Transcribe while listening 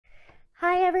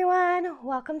Hi everyone,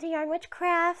 welcome to Yarn Witch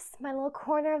Crafts, my little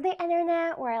corner of the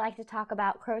internet where I like to talk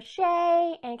about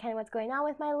crochet and kind of what's going on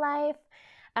with my life.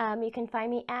 You can find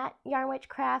me at Yarn Witch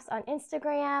Crafts on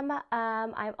Instagram.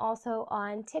 I'm also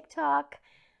on TikTok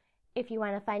if you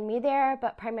want to find me there,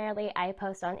 but primarily I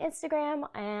post on Instagram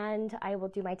and I will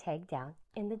do my tag down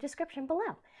in the description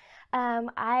below.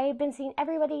 I've been seeing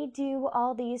everybody do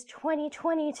all these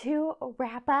 2022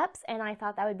 wrap-ups and I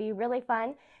thought that would be really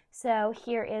fun. So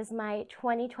here is my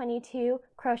 2022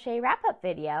 crochet wrap-up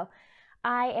video.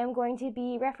 I am going to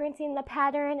be referencing the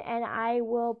pattern and I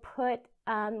will put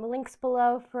links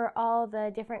below for all the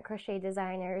different crochet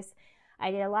designers.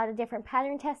 I did a lot of different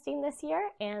pattern testing this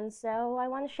year and so I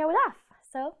want to show it off.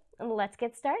 So let's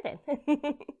get started.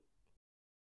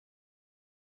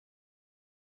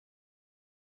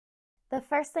 The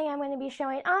first thing I'm going to be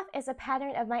showing off is a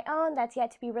pattern of my own that's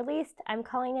yet to be released. I'm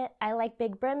calling it I Like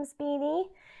Big Brims Beanie.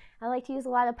 I like to use a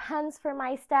lot of puns for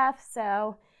my stuff,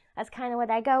 so that's kind of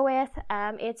what I go with.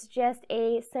 It's just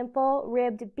a simple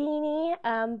ribbed beanie,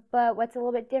 but what's a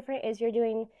little bit different is you're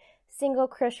doing single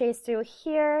crochets through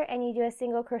here, and you do a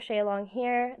single crochet along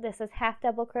here. This is half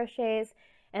double crochets,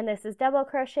 and this is double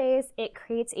crochets. It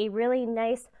creates a really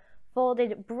nice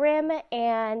folded brim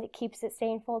and keeps it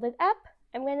staying folded up.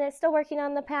 I'm still working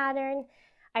on the pattern.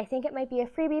 I think it might be a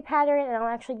freebie pattern, and I'll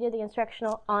actually do the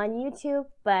instructional on YouTube,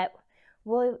 but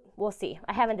we'll see.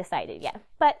 I haven't decided yet,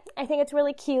 but I think it's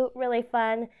really cute, really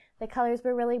fun. The colors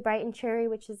were really bright and cheery,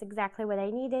 which is exactly what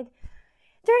I needed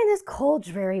during this cold,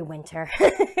 dreary winter.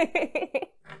 The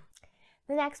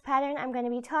next pattern I'm going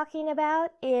to be talking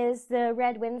about is the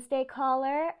Red Wenidsday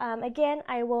collar. Again,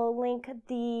 I will link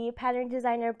the pattern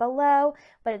designer below,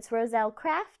 but it's Roselle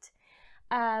Craft.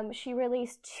 She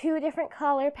released 2 different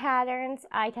collar patterns.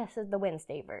 I tested the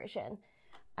Wenidsday version.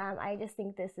 I just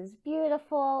think this is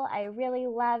beautiful. I really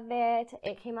love it.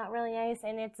 It came out really nice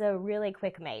and it's a really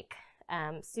quick make.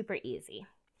 Super easy.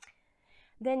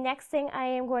 The next thing I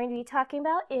am going to be talking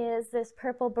about is this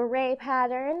purple beret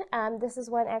pattern. This is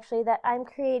one actually that I'm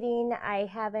creating. I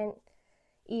haven't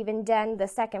even done the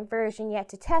second version yet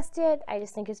to test it. I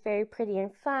just think it's very pretty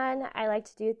and fun. I like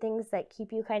to do things that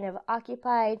keep you kind of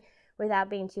occupied without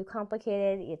being too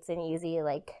complicated. It's an easy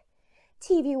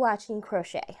TV watching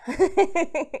crochet.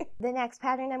 The next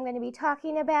pattern I'm going to be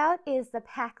talking about is the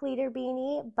Pack Leader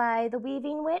Beanie by the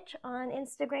Weaving Witch on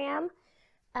Instagram.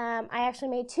 I actually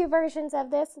made 2 versions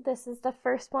of this. This is the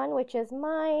first one, which is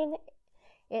mine.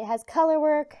 It has color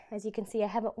work. As you can see, I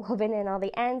haven't woven in all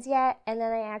the ends yet. And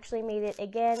then I actually made it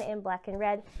again in black and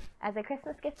red as a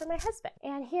Christmas gift for my husband.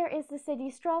 And here is the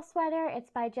City Stroll sweater. It's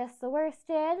by Just the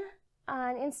Worsted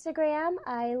on Instagram.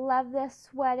 I love this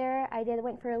sweater. I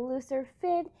went for a looser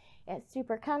fit. It's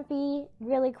super comfy,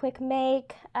 really quick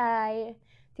make. I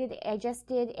just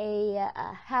did a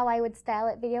how I would style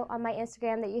it video on my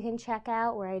Instagram that you can check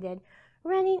out, where I did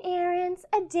running errands,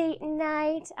 a date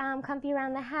night, comfy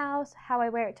around the house, how I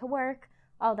wear it to work,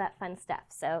 all that fun stuff.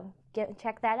 So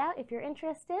check that out if you're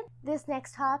interested. This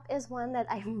next top is one that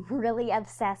I'm really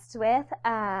obsessed with.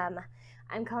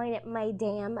 I'm calling it my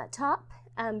damn top.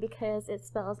 Because it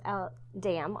spells out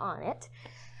damn on it.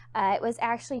 It was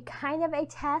actually kind of a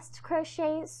test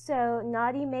crochet, so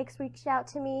Naughty Makes reached out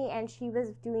to me and she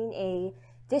was doing a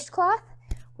dishcloth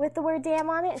with the word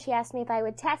damn on it. She asked me if I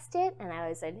would test it and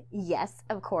I said yes,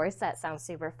 of course, that sounds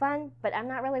super fun, but I'm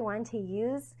not really one to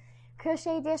use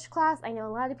crochet dishcloths. I know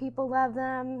a lot of people love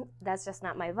them. That's just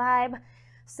not my vibe.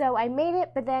 So I made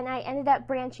it, but then I ended up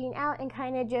branching out and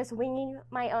kind of just winging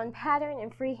my own pattern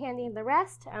and freehanding the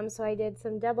rest. So I did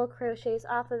some double crochets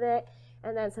off of it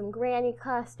and then some granny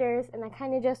clusters, and I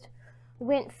kind of just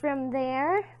went from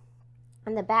there.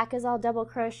 And the back is all double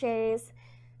crochets.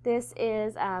 This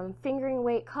is fingering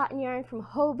weight cotton yarn from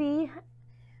Hobie.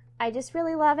 I just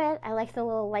really love it. I like the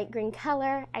little light green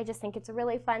color. I just think it's a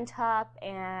really fun top,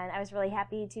 and I was really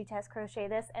happy to test crochet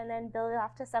this and then build it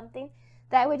off to something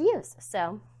that I would use.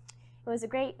 So it was a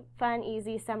great, fun,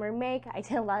 easy summer make. I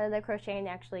did a lot of the crocheting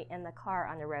actually in the car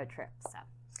on the road trip.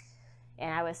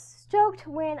 And I was stoked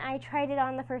when I tried it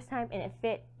on the first time and it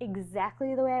fit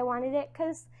exactly the way I wanted it,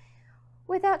 because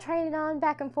without trying it on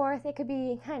back and forth, it could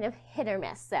be kind of hit or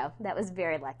miss. So that was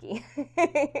very lucky.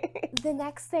 The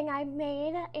next thing I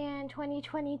made in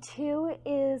 2022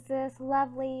 is this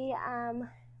lovely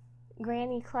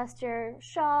granny cluster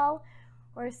shawl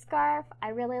or scarf. I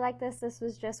really like this. This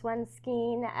was just one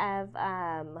skein of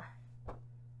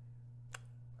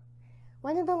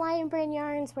one of the Lion Brand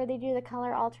yarns where they do the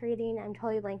color alternating. I'm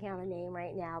totally blanking on the name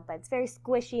right now, but it's very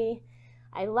squishy.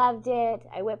 I loved it.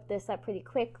 I whipped this up pretty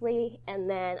quickly, and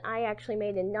then I actually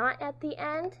made a knot at the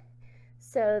end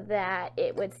so that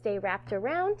it would stay wrapped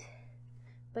around.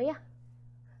 But yeah,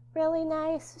 really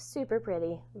nice, super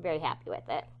pretty. Very happy with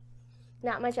it.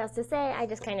 Not much else to say, I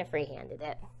just kind of freehanded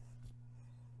it.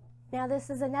 Now this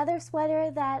is another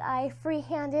sweater that I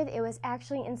freehanded. It was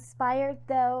actually inspired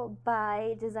though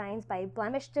by designs by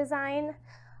Blemish Design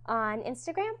on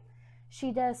Instagram.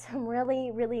 She does some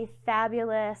really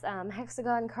fabulous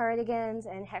hexagon cardigans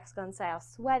and hexagon style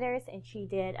sweaters, and she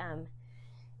did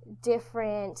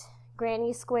different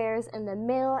granny squares in the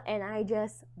middle, and I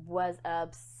just was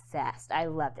obsessed. I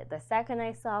loved it. The second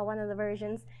I saw one of the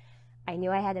versions, I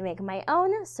knew I had to make my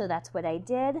own, so that's what I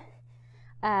did.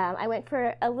 I went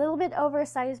for a little bit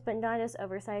oversized, but not as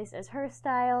oversized as her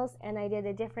styles, and I did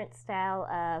a different style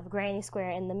of granny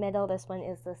square in the middle. This one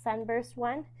is the sunburst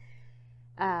one,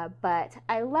 but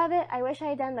I love it. I wish I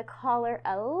had done the collar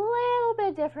a little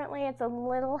bit differently. It's a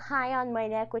little high on my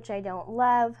neck, which I don't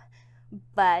love,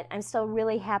 but I'm still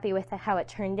really happy with how it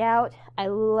turned out. I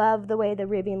love the way the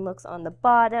ribbing looks on the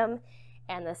bottom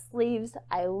and the sleeves.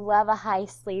 I love a high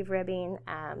sleeve ribbing.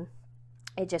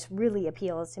 It just really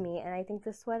appeals to me, and I think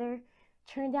the sweater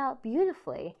turned out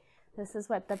beautifully. This is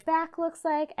what the back looks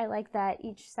like. I like that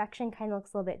each section kind of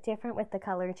looks a little bit different with the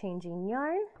color changing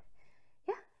yarn.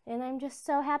 Yeah, and I'm just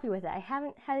so happy with it. I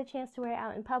haven't had a chance to wear it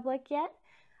out in public yet,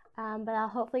 but I'll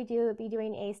hopefully be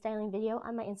doing a styling video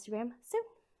on my Instagram soon.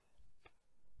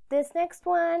 This next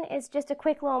one is just a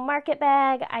quick little market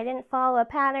bag. I didn't follow a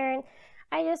pattern.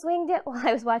 I just winged it while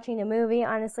I was watching a movie,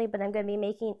 honestly, but I'm going to be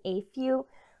making a few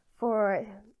for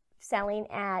selling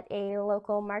at a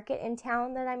local market in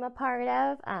town that I'm a part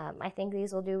of. I think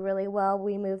these will do really well.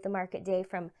 We move the market day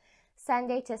from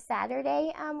Sunday to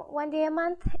Saturday, one day a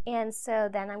month, and so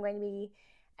then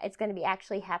it's going to be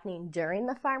actually happening during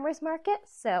the farmer's market,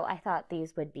 so I thought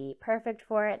these would be perfect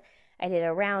for it. I did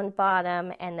a round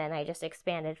bottom, and then I just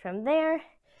expanded from there.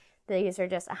 These are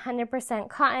just 100%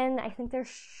 cotton. I think they're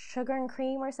sugar and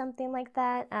cream or something like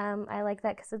that. I like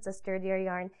that because it's a sturdier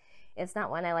yarn. It's not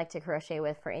one I like to crochet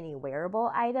with for any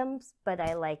wearable items, but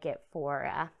I like it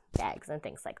for bags and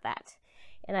things like that.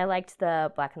 And I liked the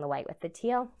black and the white with the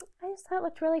teal. I just thought it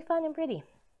looked really fun and pretty.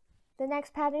 The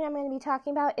next pattern I'm going to be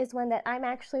talking about is one that I'm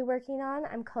actually working on.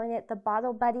 I'm calling it the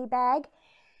Bottle Buddy bag.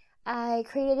 I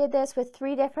created this with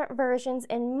 3 different versions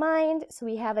in mind. So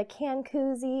we have a can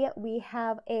koozie, we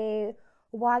have a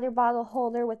water bottle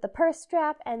holder with the purse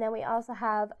strap, and then we also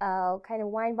have a kind of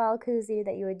wine bottle koozie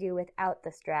that you would do without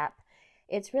the strap.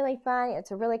 It's really fun.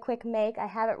 It's a really quick make. I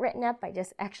have it written up. I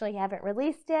just actually haven't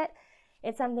released it.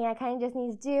 It's something I kind of just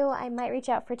need to do. I might reach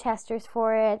out for testers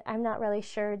for it. I'm not really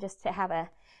sure, just to have a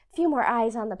few more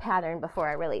eyes on the pattern before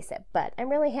I release it, but I'm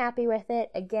really happy with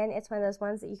it. Again, it's one of those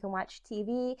ones that you can watch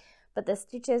TV, but the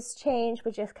stitches change,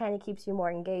 which just kind of keeps you more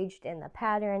engaged in the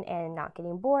pattern and not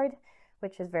getting bored,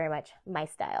 which is very much my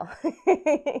style.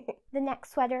 The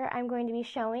next sweater I'm going to be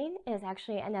showing is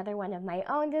actually another one of my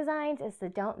own designs. It's the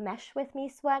Don't Mesh With Me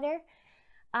sweater.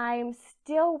 I'm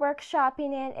still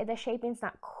workshopping it. The shaping's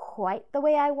not quite the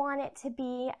way I want it to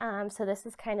be, so this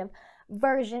is kind of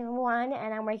version 1,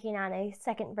 and I'm working on a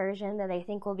second version that I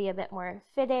think will be a bit more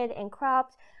fitted and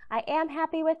cropped. I am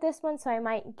happy with this one, so I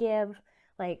might give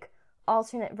like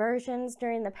alternate versions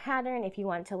during the pattern if you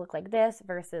want it to look like this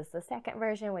versus the second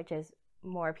version, which is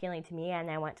more appealing to me,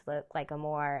 and I want to look like a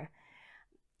more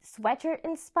sweatshirt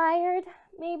inspired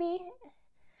maybe,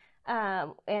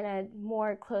 and a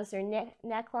more closer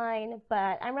neckline,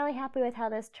 but I'm really happy with how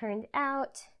this turned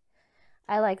out.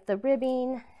 I like the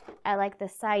ribbing. I like the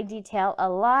side detail a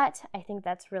lot. I think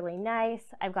that's really nice.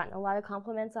 I've gotten a lot of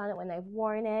compliments on it when I've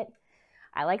worn it.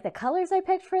 I like the colors I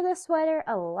picked for this sweater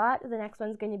a lot. The next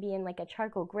one's going to be in like a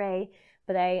charcoal gray,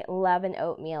 but I love an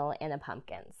oatmeal and a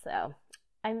pumpkin, so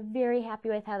I'm very happy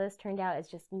with how this turned out.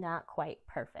 It's just not quite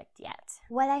perfect yet.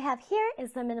 What I have here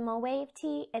is the Minimal Wave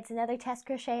Tee. It's another test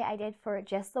crochet I did for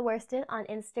Just the Worsted on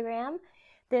Instagram.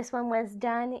 This one was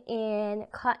done in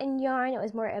cotton yarn. It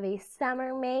was more of a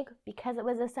summer make. Because it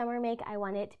was a summer make, I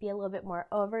wanted it to be a little bit more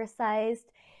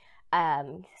oversized.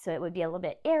 So it would be a little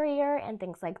bit airier and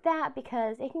things like that,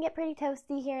 because it can get pretty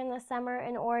toasty here in the summer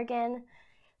in Oregon.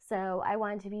 So I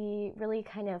wanted to be really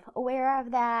kind of aware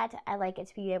of that. I like it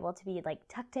to be able to be like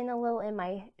tucked in a little in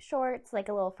my shorts, like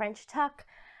a little French tuck.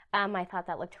 I thought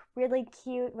that looked really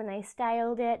cute when I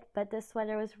styled it, but this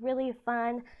sweater was really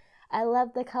fun. I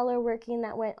love the color working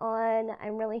that went on.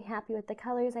 I'm really happy with the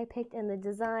colors I picked in the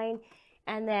design.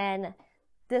 And then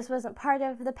this wasn't part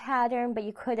of the pattern, but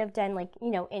you could have done like,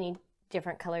 you know, any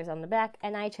different colors on the back.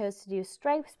 And I chose to do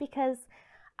stripes because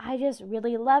I just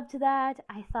really loved that.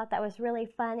 I thought that was really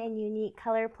fun and unique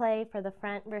color play for the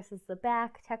front versus the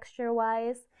back texture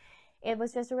wise. It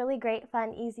was just a really great,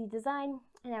 fun, easy design.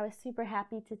 and I was super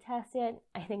happy to test it.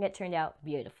 I think it turned out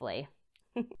beautifully.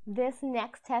 This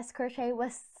next test crochet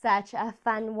was such a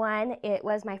fun one. It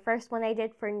was my first one I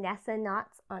did for Nessa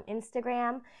Knots on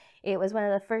Instagram. It was one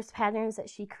of the first patterns that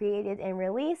she created and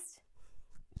released.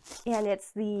 And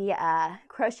it's the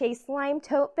crochet slime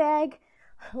tote bag.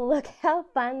 Look how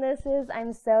fun this is.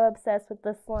 I'm so obsessed with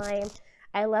the slime.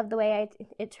 I love the way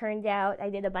it turned out. I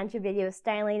did a bunch of videos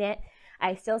styling it.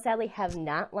 I still sadly have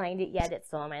not lined it yet. It's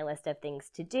still on my list of things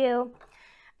to do.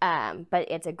 But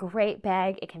it's a great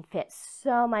bag. It can fit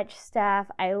so much stuff.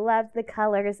 I love the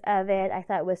colors of it. I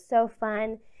thought it was so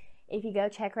fun. If you go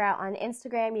check her out on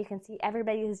Instagram, you can see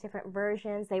everybody's different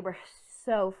versions. They were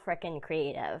so freaking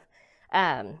creative.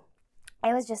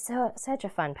 It was just such a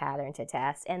fun pattern to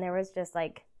test, and there was just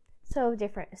like so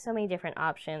many different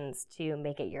options to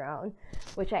make it your own,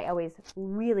 which I always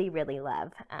really, really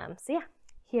love. So yeah.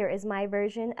 Here is my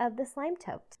version of the slime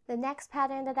tote. The next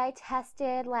pattern that I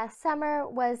tested last summer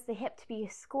was the Hip to Be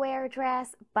Square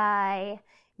dress by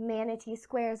Manatee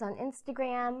Squares on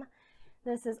Instagram.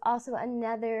 This is also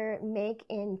another make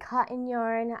in cotton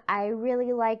yarn. I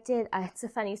really liked it. It's a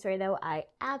funny story though. I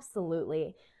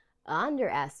absolutely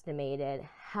underestimated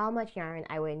how much yarn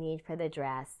I would need for the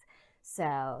dress.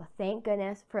 So thank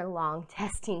goodness for long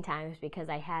testing times, because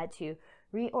I had to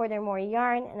reorder more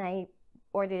yarn, and I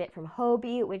ordered it from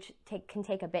Hobie, which can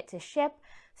take a bit to ship,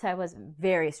 so I was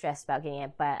very stressed about getting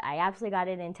it, but I absolutely got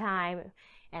it in time,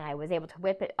 and I was able to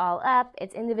whip it all up.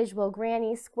 It's individual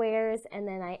granny squares, and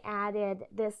then I added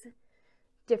this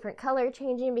different color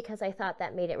changing because I thought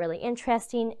that made it really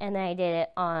interesting, and then I did it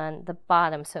on the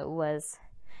bottom so it was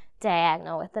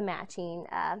diagonal with the matching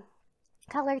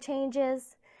color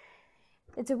changes.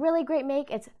 It's a really great make.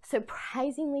 It's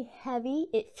surprisingly heavy.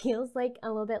 It feels like a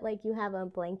little bit like you have a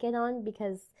blanket on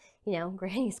because, you know,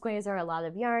 granny squares are a lot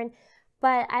of yarn.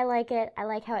 But I like it. I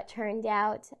like how it turned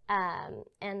out.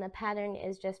 And the pattern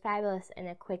is just fabulous and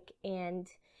a quick and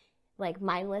like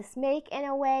mindless make in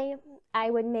a way. I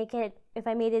would make it, if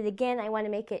I made it again, I want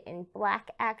to make it in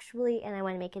black actually, and I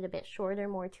want to make it a bit shorter,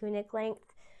 more tunic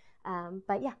length.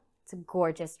 But yeah, it's a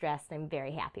gorgeous dress and I'm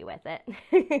very happy with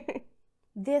it.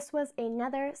 This was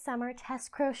another summer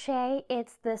test crochet.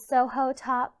 It's the Soho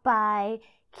top by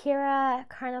Kira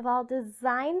Carnival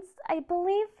Designs, I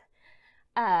believe.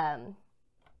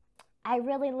 I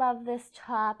really love this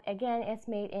top. Again, it's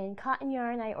made in cotton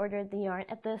yarn. I ordered the yarn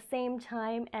at the same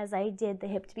time as I did the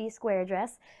Hip to Be Square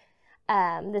dress.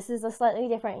 This is a slightly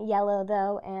different yellow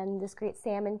though, and this great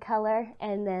salmon color,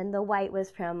 and then the white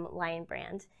was from Lion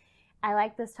Brand. I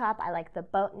like this top. I like the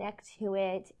boat neck to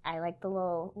it. I like the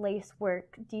little lace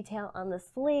work detail on the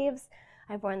sleeves.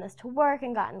 I've worn this to work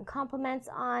and gotten compliments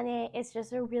on it. It's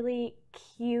just a really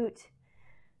cute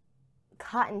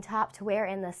cotton top to wear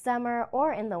in the summer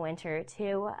or in the winter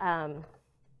too.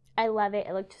 I love it.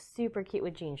 It looked super cute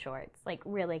with jean shorts, like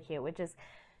really cute, which is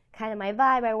kind of my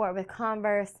vibe. I wore it with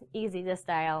Converse, easy to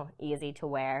style, easy to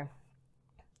wear,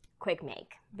 quick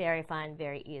make, very fun,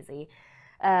 very easy.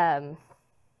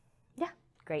 Yeah,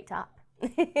 great top.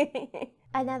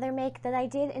 Another make that I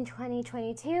did in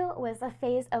 2022 was the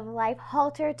Phase of Life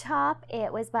halter top.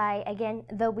 It was by, again,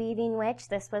 The Weaving Witch.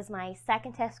 This was my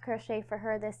second test crochet for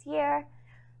her this year,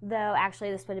 though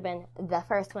actually this would have been the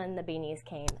first one. The beanies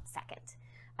came second.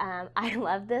 I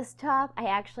love this top. I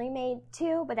actually made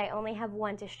two, but I only have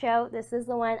one to show. This is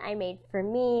the one I made for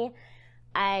me.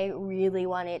 I really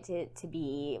wanted it to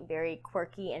be very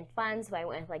quirky and fun, so I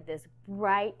went with like this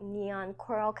bright neon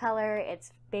coral color.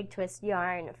 It's Big Twist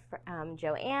yarn from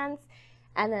Joann's,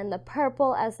 and then the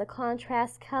purple as the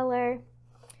contrast color.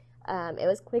 It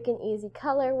was quick and easy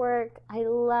color work. I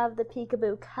love the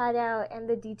peekaboo cutout and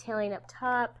the detailing up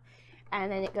top,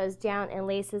 and then it goes down and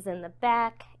laces in the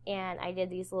back, and I did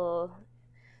these little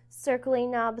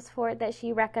circling knobs for it that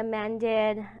she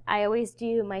recommended. I always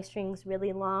do my strings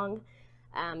really long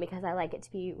because I like it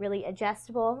to be really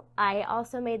adjustable. I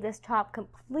also made this top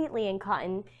completely in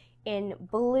cotton, in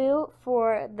blue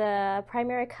for the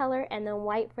primary color and then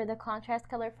white for the contrast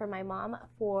color for my mom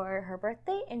for her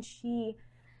birthday, and she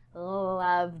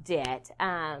loved it.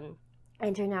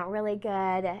 It turned out really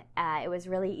good. It was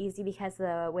really easy because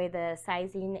the way the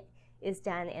sizing is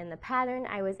done in the pattern,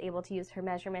 I was able to use her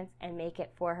measurements and make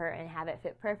it for her and have it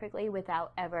fit perfectly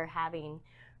without ever having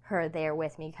her there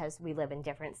with me because we live in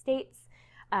different states.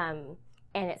 And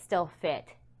it still fit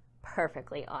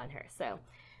perfectly on her. So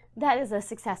that is a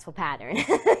successful pattern.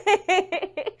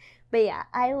 But yeah,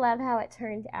 I love how it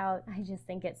turned out. I just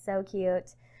think it's so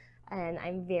cute, and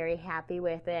I'm very happy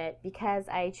with it. Because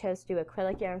I chose to do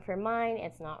acrylic yarn for mine,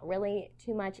 it's not really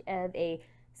too much of a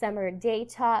summer day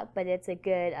top, but it's a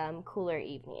good cooler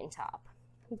evening top.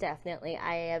 definitely.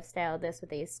 I have styled this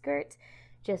with a skirt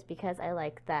just because I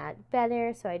like that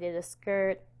better. So I did a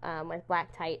skirt with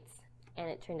black tights, and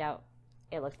it turned out,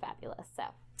 it looked fabulous. So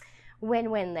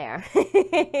win-win there.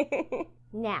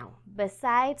 Now,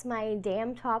 besides my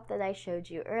dam top that I showed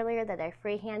you earlier that I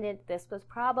freehanded, this was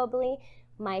probably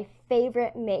my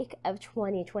favorite make of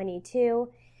 2022.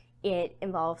 It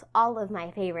involves all of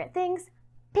my favorite things: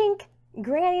 pink,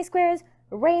 granny squares,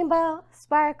 rainbow,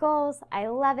 sparkles. I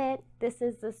love it. This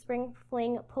is the Spring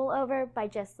Fling pullover by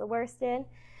Just the Worsted.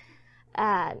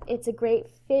 It's a great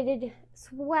fitted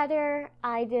sweater.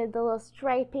 I did the little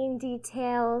striping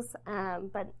details,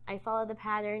 but I followed the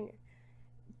pattern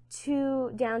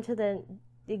down to the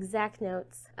exact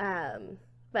notes.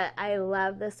 But I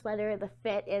love the sweater. The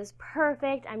fit is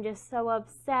perfect. I'm just so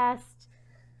obsessed.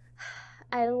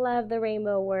 I love the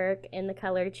rainbow work and the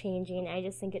color changing. I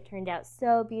just think it turned out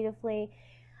so beautifully.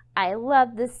 I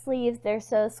love the sleeves. They're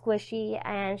so squishy,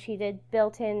 and she did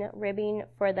built-in ribbing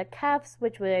for the cuffs,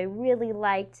 which I really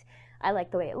liked. I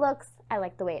like the way it looks. I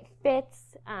like the way it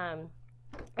fits.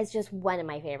 It's just one of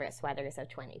my favorite sweaters of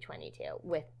 2022,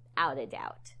 without a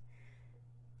doubt.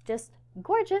 Just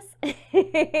gorgeous.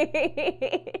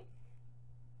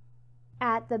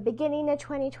 At the beginning of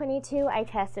 2022, I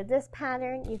tested this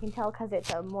pattern. You can tell because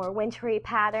it's a more wintry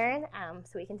pattern,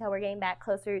 so we can tell we're getting back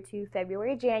closer to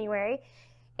February, January.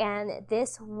 And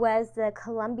this was the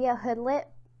Columbia Hoodlet.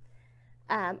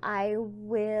 I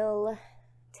will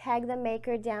tag the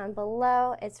maker down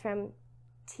below. It's from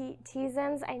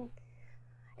Teasins.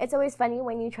 It's always funny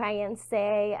when you try and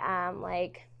say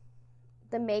like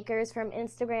the makers from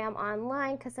Instagram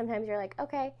online, because sometimes you're like,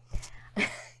 okay,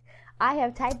 I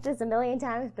have typed this a million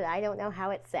times, but I don't know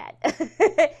how it's said.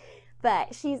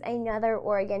 But she's another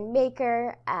Oregon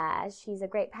maker. She's a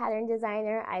great pattern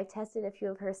designer. I've tested a few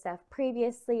of her stuff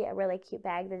previously, a really cute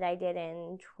bag that I did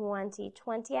in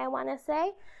 2020, I want to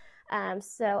say.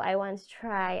 So I wanted to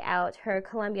try out her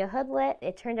Columbia Hoodlet.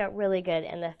 It turned out really good,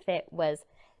 and the fit was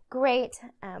great.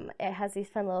 It has these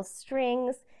fun little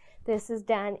strings. This is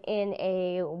done in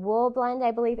a wool blend, I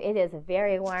believe. It is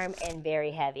very warm and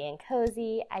very heavy and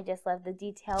cozy. I just love the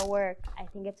detail work. I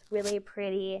think it's really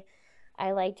pretty.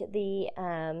 I liked the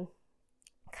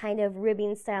kind of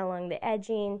ribbing style along the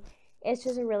edging. It's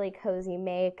just a really cozy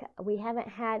make. We haven't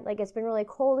had, like, it's been really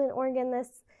cold in Oregon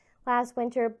this last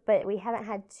winter, but we haven't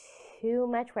had too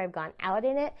much where I've gone out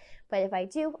in it. But if I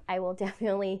do, I will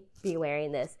definitely be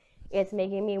wearing this. It's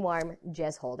making me warm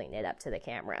just holding it up to the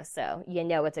camera, so you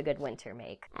know it's a good winter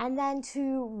make. And then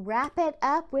to wrap it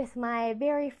up with my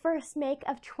very first make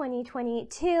of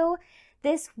 2022,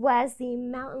 this was the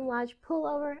Mountain Lodge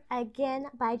pullover, again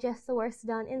by Just the Worsted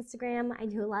on Instagram. I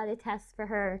do a lot of tests for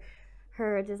her.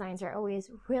 Her designs are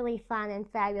always really fun and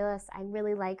fabulous. I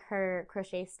really like her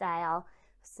crochet style,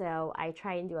 so I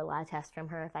try and do a lot of tests from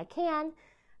her if I can.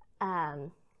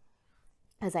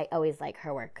 As I always like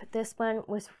her work. This one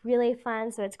was really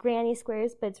fun. So it's granny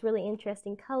squares, but it's really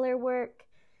interesting color work.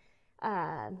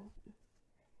 And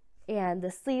the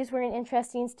sleeves were an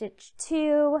interesting stitch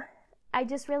too. I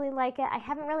just really like it. I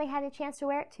haven't really had a chance to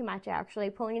wear it too much actually.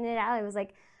 Pulling it out, I was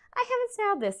like, I haven't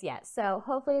styled this yet. So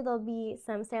hopefully there'll be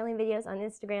some styling videos on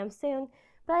Instagram soon.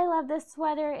 But I love this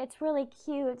sweater. It's really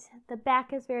cute. The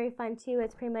back is very fun too.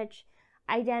 It's pretty much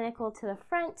identical to the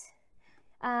front.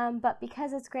 But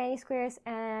because it's granny squares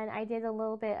and I did a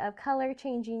little bit of color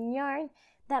changing yarn,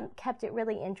 that kept it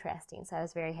really interesting. So I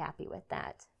was very happy with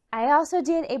that. I also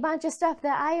did a bunch of stuff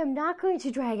that I am not going to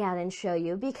drag out and show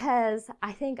you because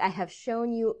I think I have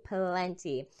shown you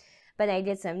plenty. But I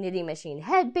did some knitting machine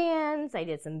headbands, I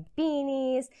did some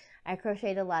beanies, I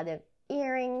crocheted a lot of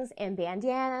earrings and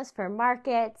bandanas for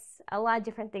markets, a lot of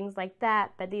different things like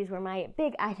that. But these were my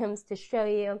big items to show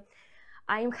you.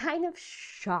 I'm kind of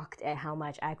shocked at how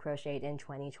much I crocheted in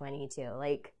 2022.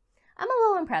 Like, I'm a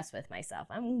little impressed with myself.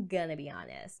 I'm gonna be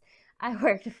honest. I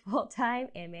worked full time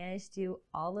and managed to do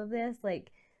all of this.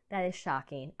 Like, that is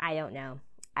shocking. I don't know.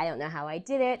 I don't know how I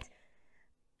did it.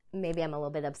 Maybe I'm a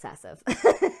little bit obsessive. But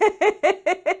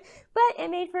it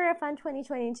made for a fun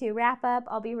 2022 wrap up.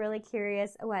 I'll be really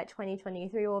curious what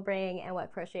 2023 will bring and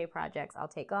what crochet projects I'll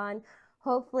take on.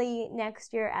 Hopefully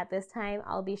next year at this time,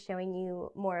 I'll be showing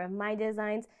you more of my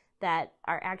designs that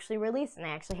are actually released and I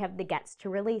actually have the guts to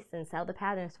release and sell the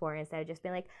patterns for, instead of just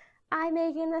being like, I'm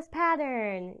making this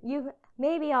pattern.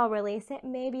 Maybe I'll release it,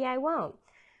 maybe I won't.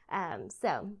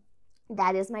 So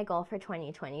that is my goal for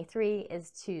 2023, is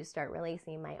to start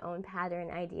releasing my own pattern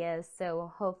ideas.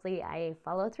 So hopefully I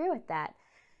follow through with that.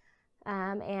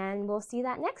 And we'll see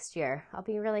that next year. I'll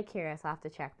be really curious. I'll have to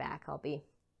check back. I'll be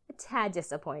a tad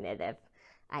disappointed if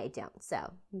I don't.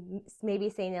 So maybe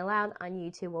saying it aloud on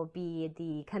YouTube will be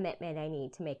the commitment I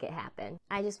need to make it happen.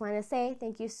 I just want to say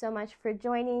thank you so much for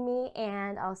joining me,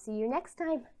 and I'll see you next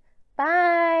time.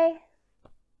 Bye!